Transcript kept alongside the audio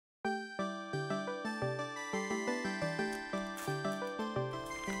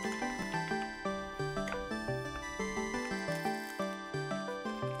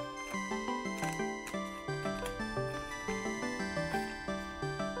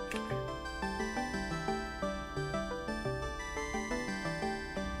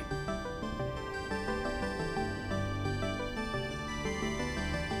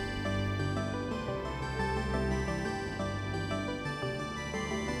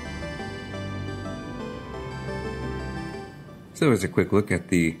So here's a quick look at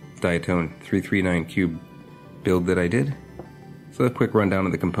the Diatone 339 cube build that I did. So a quick rundown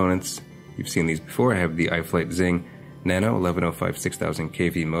of the components. You've seen these before. I have the iFlight XING Nano 1105 6000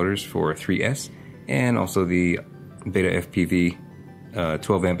 kV motors for 3S, and also the BetaFPV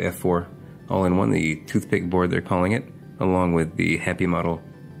 12 amp F4 all-in-one, the toothpick board they're calling it, along with the Happy Model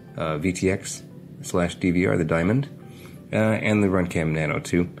VTX/DVR, the Diamond, and the Runcam Nano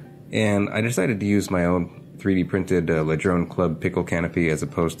 2. And I decided to use my own 3D printed Ladrone Club Pickle Canopy as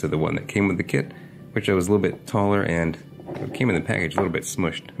opposed to the one that came with the kit, which was a little bit taller and it came in the package a little bit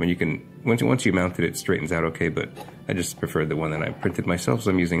smushed. I mean, you can, once you mount it, it straightens out okay, but I just preferred the one that I printed myself, so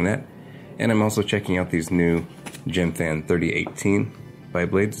I'm using that. And I'm also checking out these new Gemfan 3018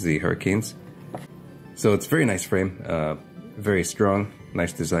 bi-blades, the Hurricanes. So it's a very nice frame, very strong,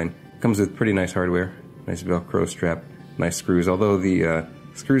 nice design. Comes with pretty nice hardware, nice Velcro strap, nice screws, although the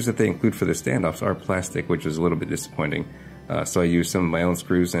screws that they include for the standoffs are plastic, which is a little bit disappointing. So I used some of my own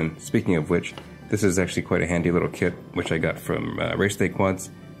screws, and speaking of which, this is actually quite a handy little kit, which I got from Race Day Quads.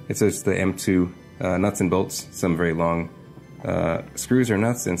 It says the M2 nuts and bolts, some very long screws or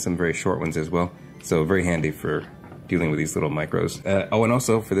nuts, and some very short ones as well. So very handy for dealing with these little micros. Oh, and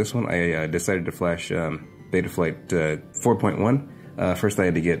also for this one, I decided to flash BetaFlight 4.1. First I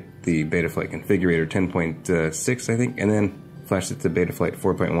had to get the BetaFlight configurator 10.6, I think, and then flashed it to BetaFlight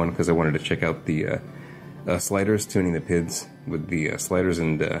 4.1 because I wanted to check out the sliders, tuning the PIDs with the sliders,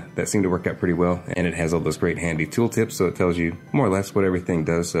 and that seemed to work out pretty well. And it has all those great handy tooltips, so it tells you more or less what everything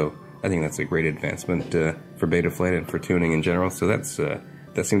does. So I think that's a great advancement for BetaFlight and for tuning in general. So that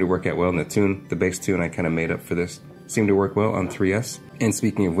seemed to work out well. And the bass tune I kind of made up for this seemed to work well on 3S. And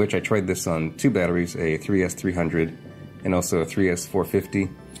speaking of which, I tried this on two batteries, a 3S 300 and also a 3S 450.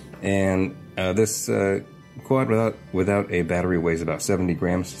 And this quad without a battery weighs about 70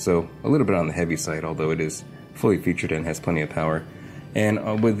 grams, so a little bit on the heavy side, although it is fully featured and has plenty of power.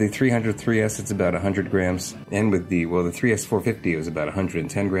 And with the 300 3S, it's about 100 grams, and with the 3S 450, it was about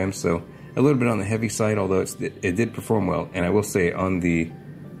 110 grams, so a little bit on the heavy side, although it did perform well. And I will say on the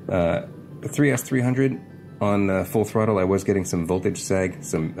 3S 300, on full throttle, I was getting some voltage sag,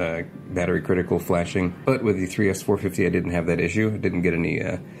 some battery critical flashing, but with the 3S 450, I didn't have that issue. I didn't get any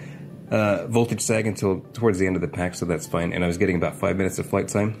voltage sag until towards the end of the pack, so that's fine. And I was getting about 5 minutes of flight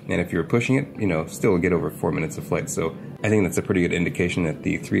time, and if you were pushing it, you know, still get over 4 minutes of flight. So I think that's a pretty good indication that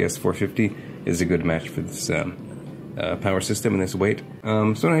the 3S 450 is a good match for this power system and this weight.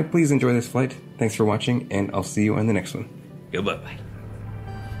 So anyway, please enjoy this flight. Thanks for watching, and I'll see you on the next one. Goodbye.